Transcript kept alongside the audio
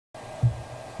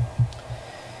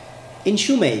In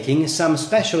shoemaking, some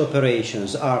special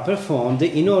operations are performed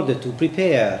in order to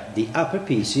prepare the upper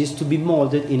pieces to be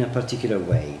molded in a particular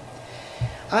way.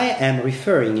 I am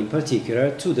referring in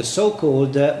particular to the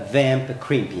so-called vamp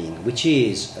crimping, which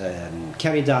is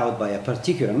carried out by a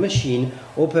particular machine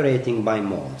operating by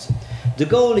molds. The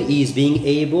goal is being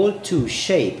able to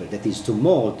shape, that is to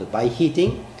mold by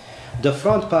heating, the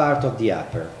front part of the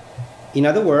upper. In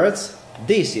other words,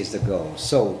 this is the goal.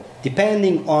 So,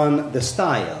 depending on the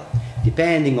style,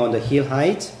 depending on the heel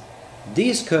height,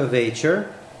 this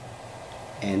curvature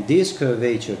and this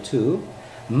curvature too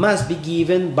must be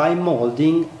given by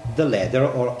molding the leather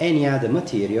or any other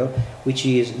material which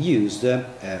is used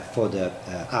for the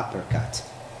upper cut.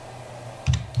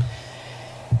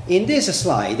 In this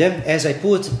slide, as I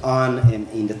put on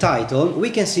in the title,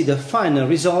 we can see the final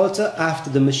result after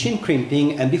the machine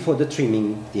crimping and before the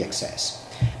trimming the excess.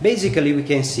 Basically, we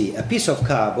can see a piece of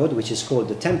cardboard, which is called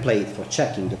the template for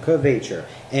checking the curvature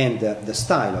and the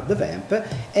style of the vamp,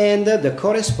 and the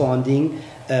corresponding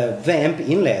vamp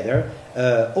in leather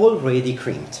already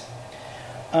crimped.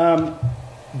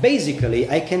 Basically,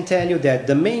 I can tell you that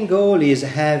the main goal is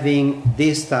having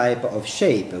this type of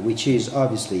shape, which is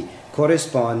obviously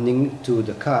corresponding to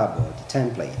the cardboard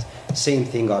template. Same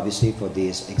thing, obviously, for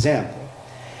this example.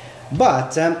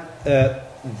 But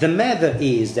the matter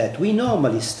is that we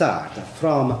normally start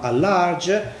from a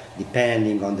large,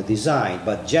 depending on the design,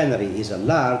 but generally is a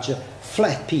large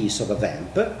flat piece of a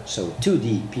vamp, so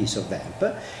 2D piece of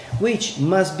vamp, which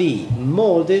must be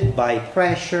molded by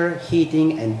pressure,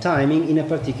 heating and timing in a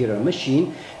particular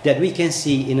machine that we can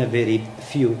see in a very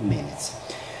few minutes.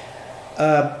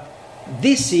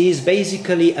 This is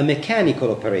basically a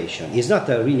mechanical operation. It's not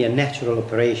really a natural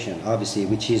operation, obviously,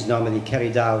 which is normally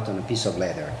carried out on a piece of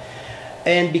leather.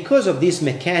 And because of this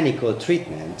mechanical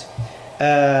treatment,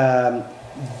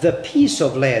 the piece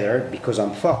of leather, because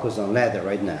I'm focused on leather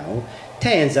right now,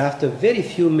 tends after very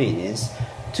few minutes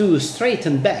to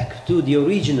straighten back to the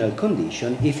original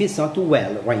condition if it's not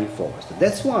well reinforced.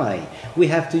 That's why we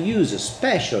have to use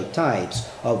special types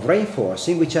of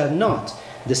reinforcing which are not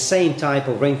the same type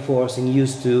of reinforcing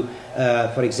used to,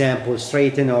 for example,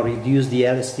 straighten or reduce the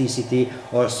elasticity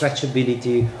or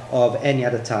stretchability of any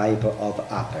other type of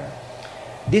upper.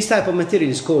 This type of material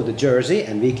is called the jersey,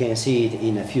 and we can see it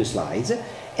in a few slides.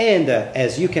 And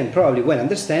as you can probably well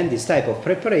understand, this type of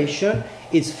preparation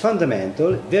is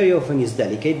fundamental, very often is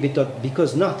delicate,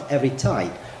 because not every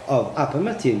type of upper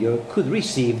material could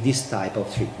receive this type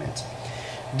of treatment.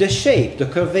 The shape, the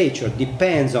curvature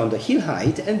depends on the heel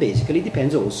height and basically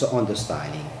depends also on the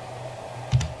styling.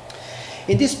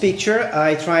 In this picture,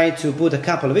 I try to put a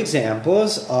couple of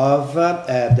examples of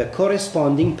the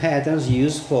corresponding patterns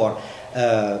used for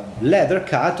leather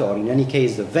cut, or in any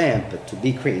case the vamp to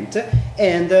be crimped,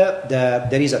 and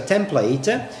there is a template,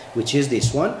 which is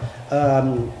this one,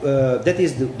 that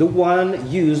is the one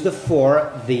used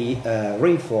for the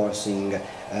reinforcing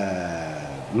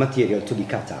material to be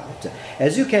cut out.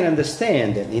 As you can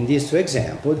understand in these two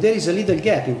examples, there is a little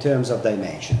gap in terms of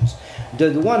dimensions.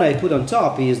 The one I put on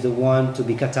top is the one to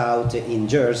be cut out in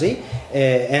jersey,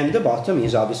 and the bottom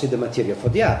is obviously the material for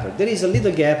the upper. There is a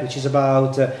little gap which is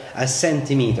about a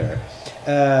centimeter.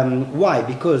 Why?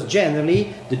 Because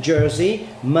generally the jersey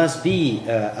must be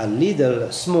a little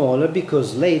smaller,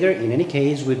 because later in any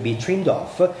case will be trimmed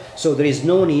off, so there is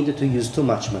no need to use too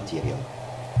much material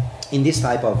in this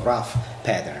type of rough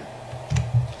pattern.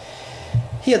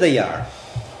 Here they are.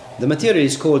 The material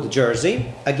is called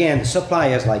jersey. Again,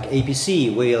 suppliers like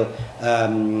APC will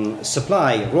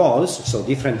supply rolls, so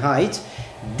different height,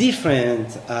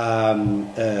 different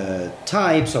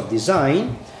types of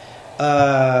design,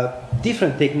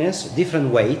 different thickness,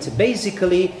 different weight.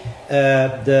 Basically,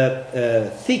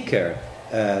 the thicker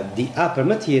the upper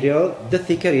material, the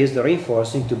thicker is the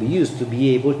reinforcing to be used to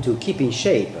be able to keep in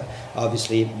shape,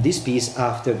 obviously, this piece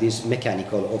after this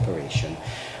mechanical operation.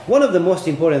 One of the most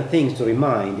important things to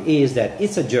remind is that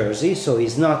it's a jersey, so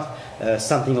it's not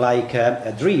something like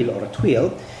a drill or a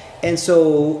twill, and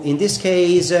so in this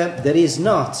case there is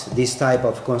not this type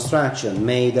of construction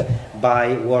made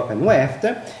by warp and weft,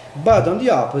 but on the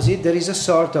opposite there is a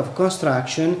sort of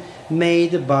construction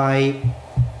made by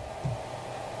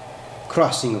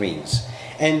crossing rings.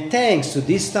 And thanks to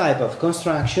this type of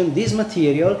construction, this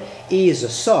material is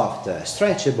soft,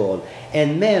 stretchable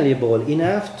and malleable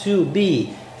enough to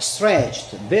be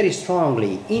stretched very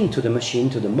strongly into the machine,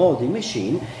 to the molding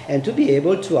machine, and to be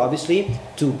able to obviously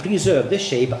to preserve the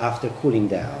shape after cooling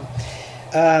down.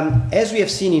 As we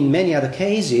have seen in many other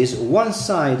cases, one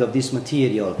side of this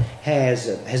material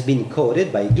has been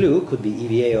coated by glue, could be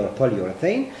EVA or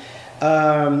polyurethane.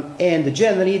 And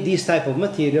generally these type of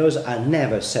materials are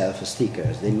never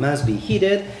self-stickers. They must be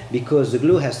heated because the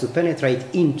glue has to penetrate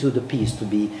into the piece to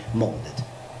be molded.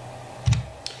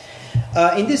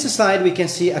 In this slide we can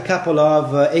see a couple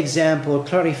of examples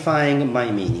clarifying my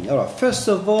meaning. All right, first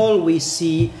of all we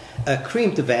see a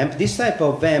crimped vamp. This type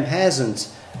of vamp hasn't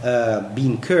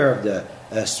been curved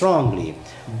strongly,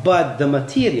 but the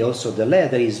material, so the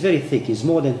leather, is very thick, is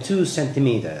more than 2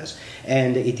 centimeters,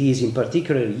 and it is in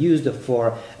particular used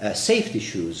for safety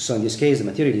shoes. So in this case the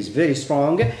material is very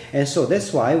strong, and so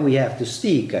that's why we have to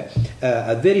stick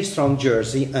a very strong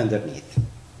jersey underneath.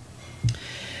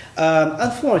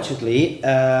 Unfortunately,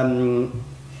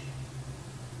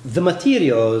 the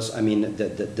materials, I mean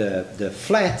the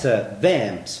flat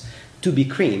vamps to be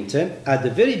crimped at the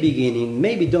very beginning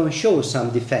maybe don't show some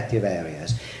defective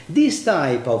areas. This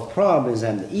type of problems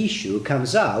and issue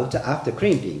comes out after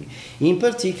crimping. In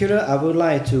particular, I would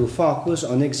like to focus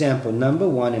on example number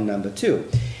 1 and number 2.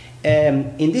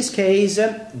 In this case,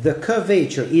 the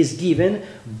curvature is given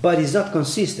but is not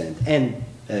consistent, and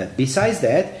besides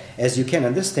that, as you can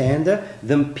understand,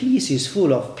 the piece is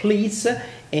full of pleats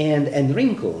and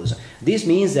wrinkles. This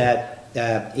means that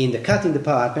in the cutting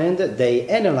department they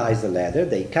analyze the leather,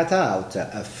 they cut out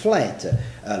a flat,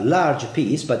 large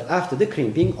piece, but after the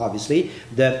crimping, obviously,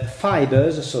 the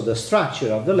fibers, so the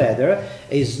structure of the leather,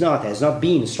 has not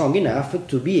been strong enough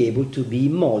to be able to be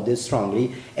molded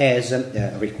strongly as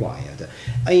required.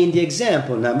 In the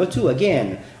example number 2,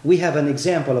 again, we have an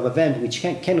example of a vamp which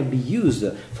cannot be used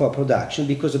for production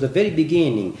because at the very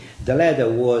beginning the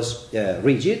leather was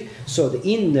rigid, so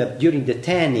during the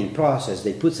tanning process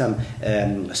they put some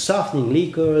softening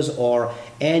liquors or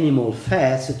animal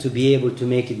fats to be able to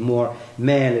make it more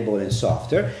malleable and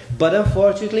softer, but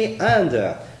unfortunately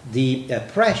under the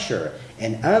pressure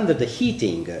and under the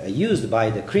heating used by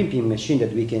the crimping machine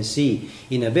that we can see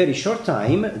in a very short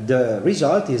time, the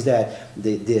result is that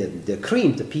the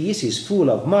crimped piece is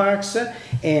full of marks,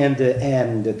 and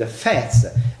the fats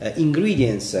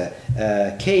ingredients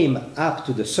came up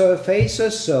to the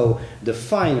surface. So the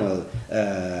final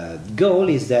goal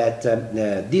is that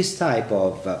this type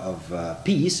of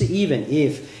piece, even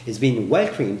if it's been well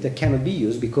crimped, cannot be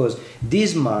used because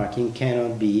this marking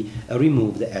cannot be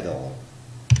removed at all.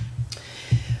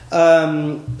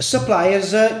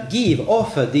 Suppliers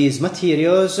offer these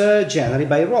materials generally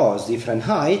by rows, different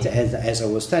height, as I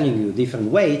was telling you,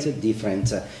 different weight, different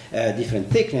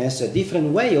thickness, a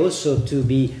different way also to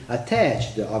be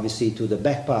attached, obviously, to the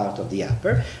back part of the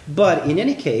upper. But in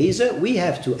any case, we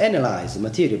have to analyze the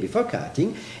material before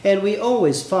cutting, and we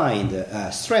always find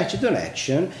a stretch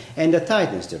direction and a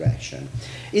tightness direction.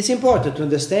 It's important to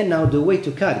understand now the way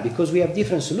to cut, because we have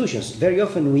different solutions. Very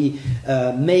often we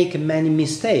make many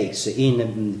mistakes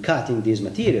in cutting these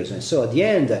materials, and so at the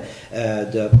end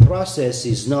the process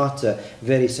is not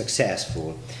very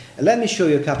successful. Let me show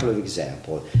you a couple of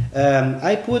examples.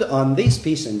 I put on this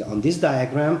piece and on this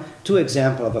diagram 2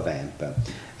 examples of a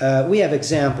vamp. We have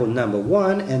example number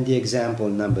 1 and the example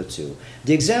number 2.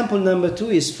 The example number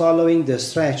 2 is following the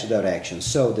stretch direction.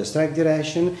 So the stretch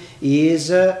direction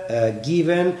is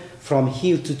given from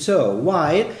heel to toe,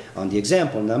 while on the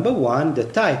example number 1 the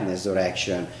tightness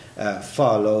direction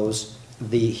follows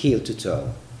the heel to toe.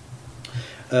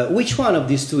 Which one of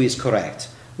these 2 is correct?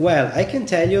 Well, I can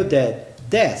tell you that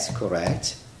that's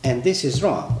correct and this is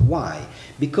wrong. Why?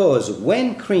 Because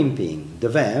when crimping the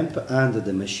vamp under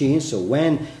the machine, so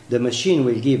when the machine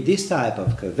will give this type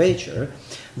of curvature,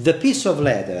 the piece of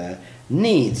leather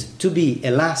needs to be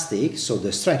elastic, so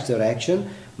the stretch direction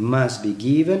must be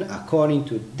given according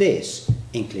to this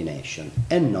inclination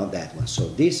and not that one. So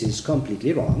this is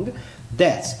completely wrong.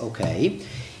 That's okay.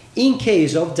 In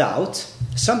case of doubt,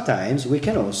 sometimes we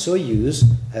can also use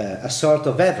a sort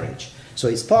of average. So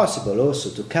it's possible also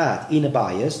to cut in a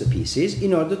bias the pieces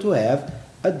in order to have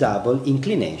a double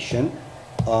inclination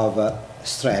of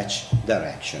stretch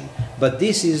direction. But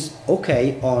this is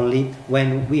okay only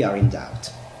when we are in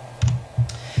doubt.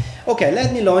 Okay,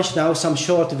 let me launch now some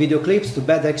short video clips to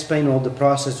better explain all the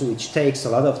process, which takes a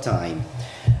lot of time.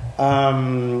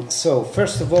 So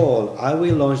first of all, I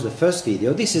will launch the first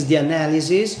video. This is the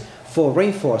analysis for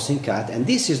reinforcing cut, and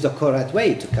this is the correct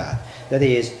way to cut. That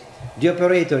is, the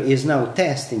operator is now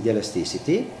testing the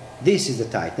elasticity. This is the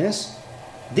tightness.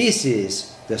 This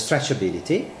is the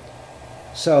stretchability.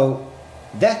 So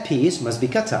that piece must be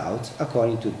cut out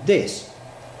according to this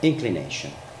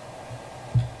inclination.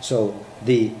 So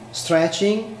the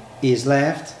stretching is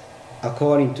left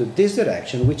according to this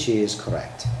direction, which is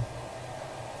correct.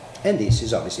 And this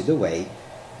is obviously the way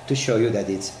to show you that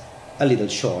it's a little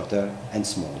shorter and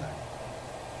smaller.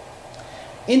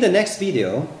 In the next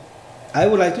video, I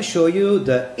would like to show you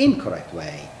the incorrect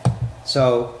way.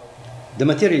 So the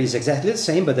material is exactly the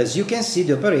same, but as you can see,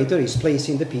 the operator is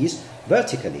placing the piece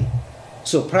vertically.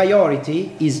 So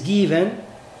priority is given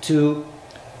to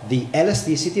the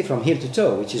elasticity from heel to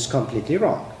toe, which is completely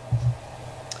wrong.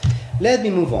 Let me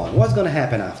move on. What's going to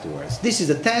happen afterwards? This is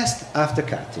the test after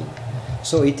cutting.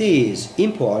 So it is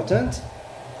important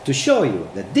to show you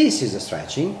that this is a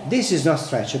stretching, this is not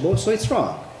stretchable, so it's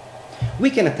wrong.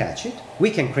 We can attach it, we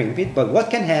can crimp it, but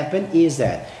what can happen is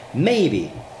that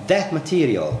maybe that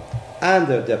material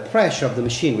under the pressure of the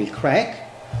machine will crack,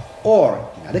 or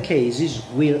in other cases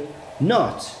will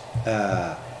not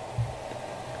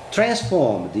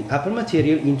transform the upper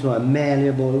material into a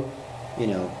malleable,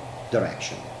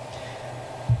 direction.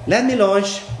 Let me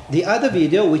launch the other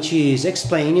video, which is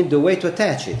explaining the way to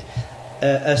attach it.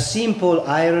 A simple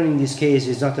iron in this case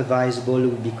is not advisable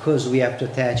because we have to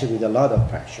attach it with a lot of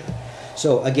pressure.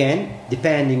 So again,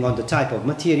 depending on the type of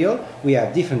material, we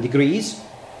have different degrees,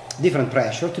 different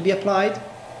pressure to be applied,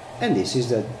 and this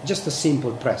is just a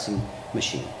simple pressing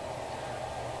machine.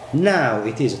 Now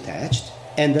it is attached,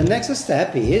 and the next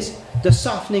step is the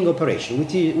softening operation,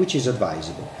 which is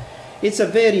advisable. It's a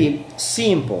very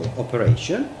simple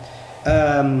operation.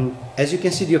 As you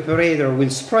can see, the operator will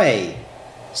spray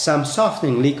some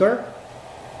softening liquor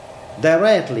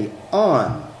directly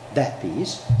on that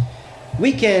piece.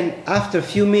 We can, after a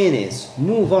few minutes,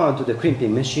 move on to the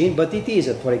crimping machine, but it is,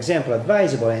 for example,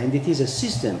 advisable, and it is a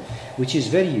system which is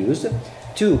very used,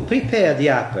 to prepare the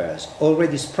uppers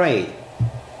already sprayed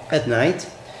at night,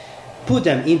 put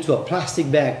them into a plastic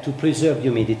bag to preserve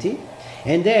humidity,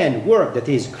 and then work, that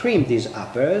is, crimp these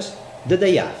uppers the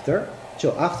day after,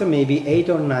 so after maybe 8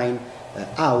 or 9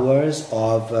 hours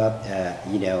of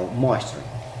moisturing.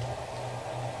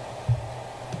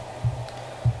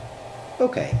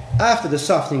 Okay, after the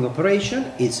softening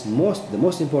operation, the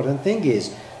most important thing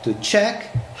is to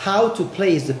check how to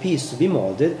place the piece to be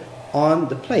molded on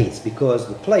the plates, because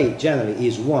the plate generally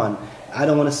is one, I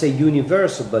don't want to say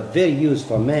universal, but very used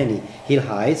for many heel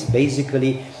heights.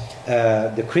 Basically,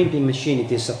 the crimping machine,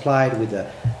 it is supplied with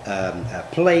a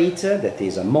plate that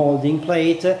is a molding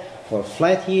plate for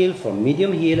flat heel, for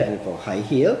medium heel, and for high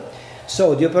heel.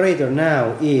 So the operator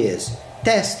now is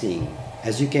testing,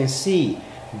 as you can see,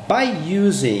 by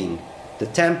using the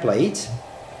template,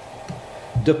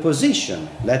 the position.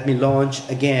 Let me launch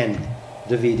again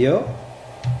the video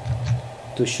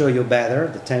to show you better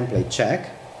the template check.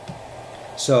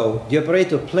 So the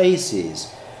operator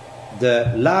places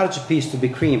the large piece to be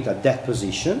crimped at that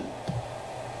position,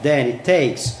 then it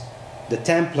takes the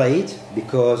template,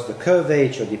 because the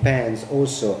curvature depends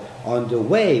also on the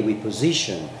way we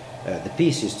position the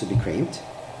pieces to be crimped.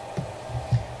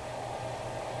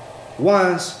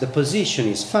 Once the position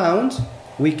is found,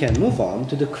 we can move on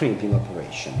to the crimping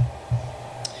operation.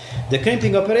 The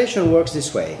crimping operation works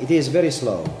this way. It is very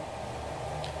slow.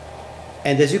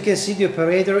 And as you can see, the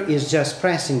operator is just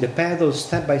pressing the pedal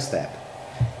step by step.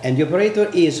 And the operator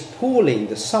is pulling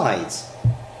the sides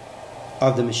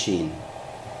of the machine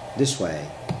this way.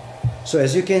 So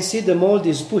as you can see, the mold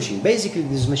is pushing. Basically,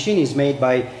 this machine is made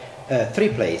by 3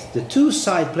 plates. The 2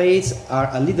 side plates are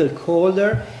a little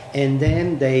colder, and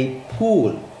then they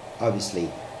pull, obviously,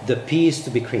 the piece to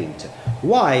be crimped.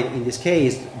 While in this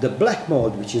case, the black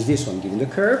mold, which is this one giving the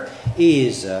curve,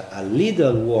 is a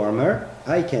little warmer,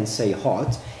 I can say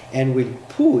hot, and will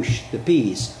push the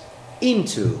piece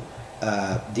into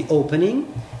the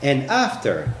opening, and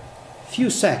after few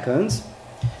seconds,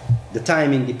 the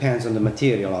timing depends on the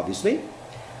material, obviously.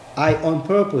 I on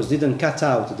purpose didn't cut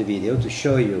out the video to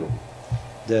show you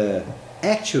the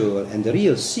actual and the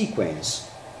real sequence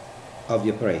of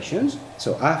the operations.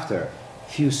 So after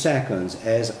few seconds,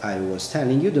 as I was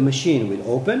telling you, the machine will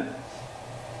open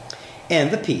and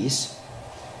the piece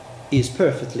is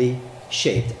perfectly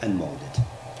shaped and molded.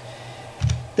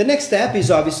 The next step is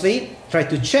obviously try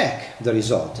to check the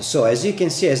result. So as you can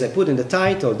see, as I put in the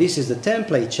title, this is the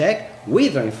template check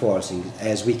with reinforcing,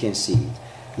 as we can see it.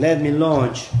 Let me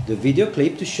launch the video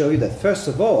clip to show you that first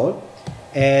of all,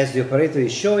 as the operator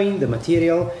is showing, the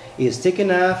material is thick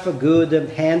enough, good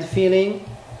hand feeling,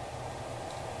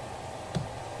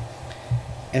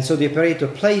 and so the operator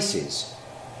places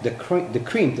the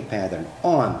crimped pattern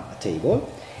on a table,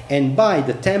 and by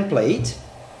the template,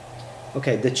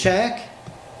 okay, the check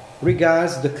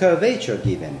regards the curvature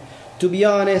given. To be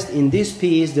honest, in this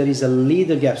piece there is a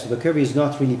little gap, so the curve is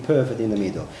not really perfect in the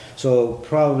middle. So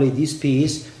probably this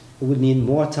piece would need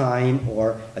more time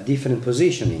or a different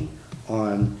positioning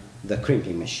on the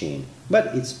crimping machine,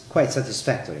 but it's quite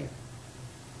satisfactory.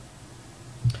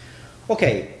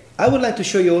 Okay, I would like to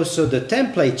show you also the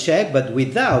template check, but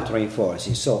without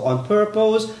reinforcing. So on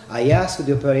purpose, I asked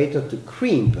the operator to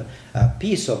crimp a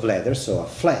piece of leather, so a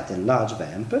flat and large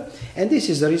vamp, and this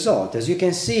is the result. As you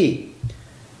can see,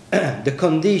 the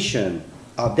condition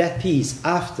of that piece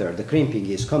after the crimping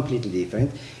is completely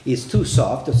different. It's too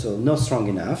soft, so not strong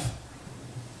enough.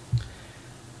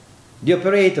 The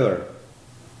operator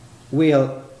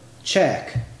will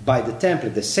check by the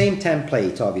template, the same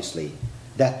template obviously,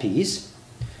 that piece,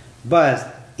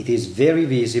 but it is very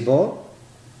visible.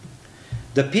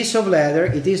 The piece of leather,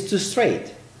 it is too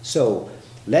straight. So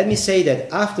let me say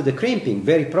that after the crimping,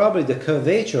 very probably the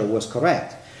curvature was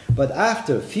correct, but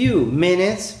after a few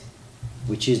minutes,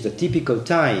 which is the typical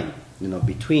time, you know,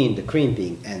 between the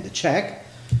crimping and the check,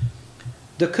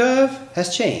 the curve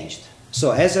has changed. So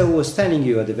as I was telling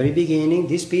you at the very beginning,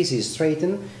 this piece is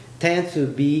straightened, tends to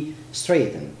be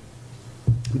straightened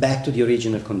back to the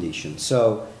original condition.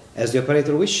 So as the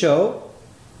operator will show,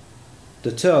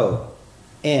 the toe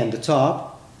and the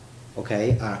top,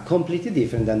 okay, are completely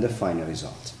different than the final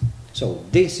result. So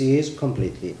this is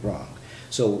completely wrong.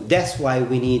 So that's why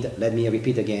we need, let me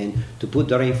repeat again, to put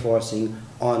the reinforcing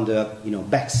on the, you know,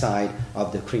 back side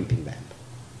of the crimping vamp.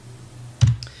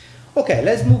 Okay,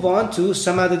 let's move on to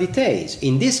some other details.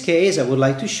 In this case, I would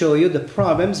like to show you the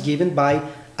problems given by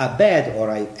a bad,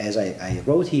 or as I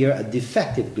wrote here, a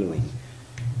defective gluing.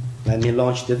 Let me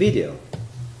launch the video.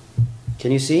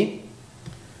 Can you see?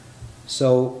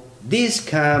 So this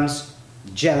comes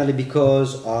generally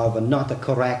because of not a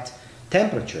correct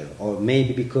temperature, or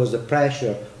maybe because the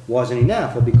pressure wasn't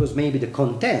enough, or because maybe the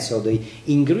contents or the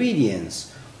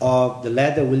ingredients of the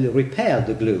leather will repel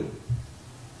the glue.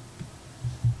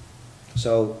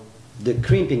 So the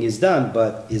crimping is done,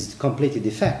 but is completely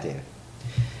defective.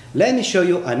 Let me show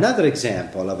you another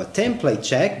example of a template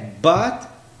check, but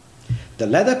the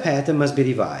leather pattern must be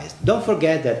revised. Don't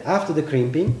forget that after the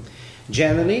crimping,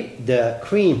 generally the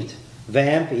crimped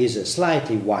vamp is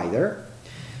slightly wider.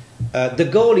 The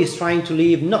goal is trying to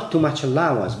leave not too much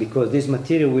allowance, because this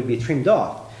material will be trimmed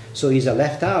off. So is a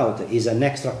left out is an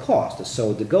extra cost.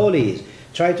 So the goal is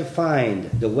try to find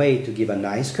the way to give a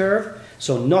nice curve.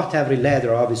 So not every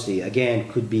leather, obviously, again,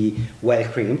 could be well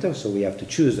crimped, so we have to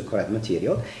choose the correct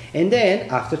material. And then,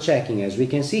 after checking, as we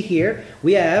can see here,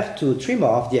 we have to trim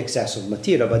off the excess of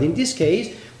material. But in this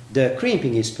case, the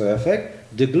crimping is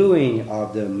perfect, the gluing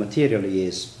of the material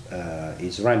is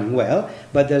running well,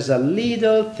 but there's a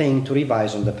little thing to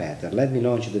revise on the pattern. Let me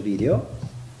launch the video.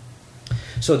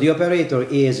 So the operator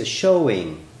is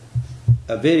showing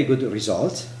a very good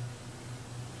result.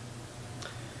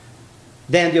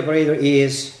 Then the operator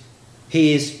is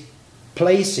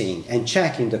placing and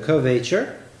checking the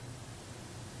curvature,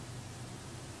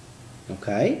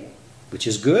 okay, which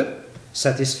is good,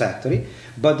 satisfactory.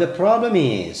 But the problem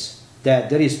is that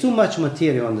there is too much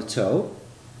material on the toe,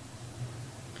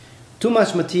 too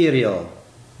much material,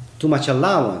 too much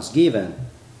allowance given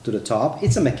to the top.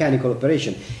 It's a mechanical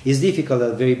operation. It's difficult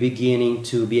at the very beginning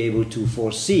to be able to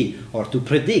foresee or to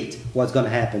predict what's going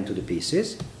to happen to the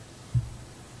pieces.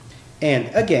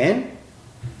 And again,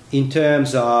 in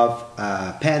terms of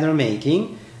pattern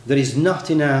making, there is not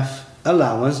enough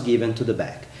allowance given to the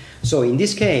back. So in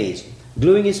this case,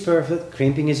 gluing is perfect,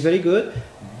 crimping is very good,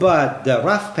 but the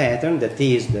rough pattern, that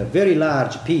is the very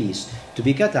large piece to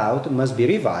be cut out, must be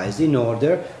revised in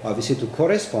order, obviously, to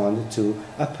correspond to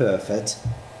a perfect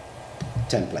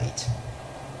template.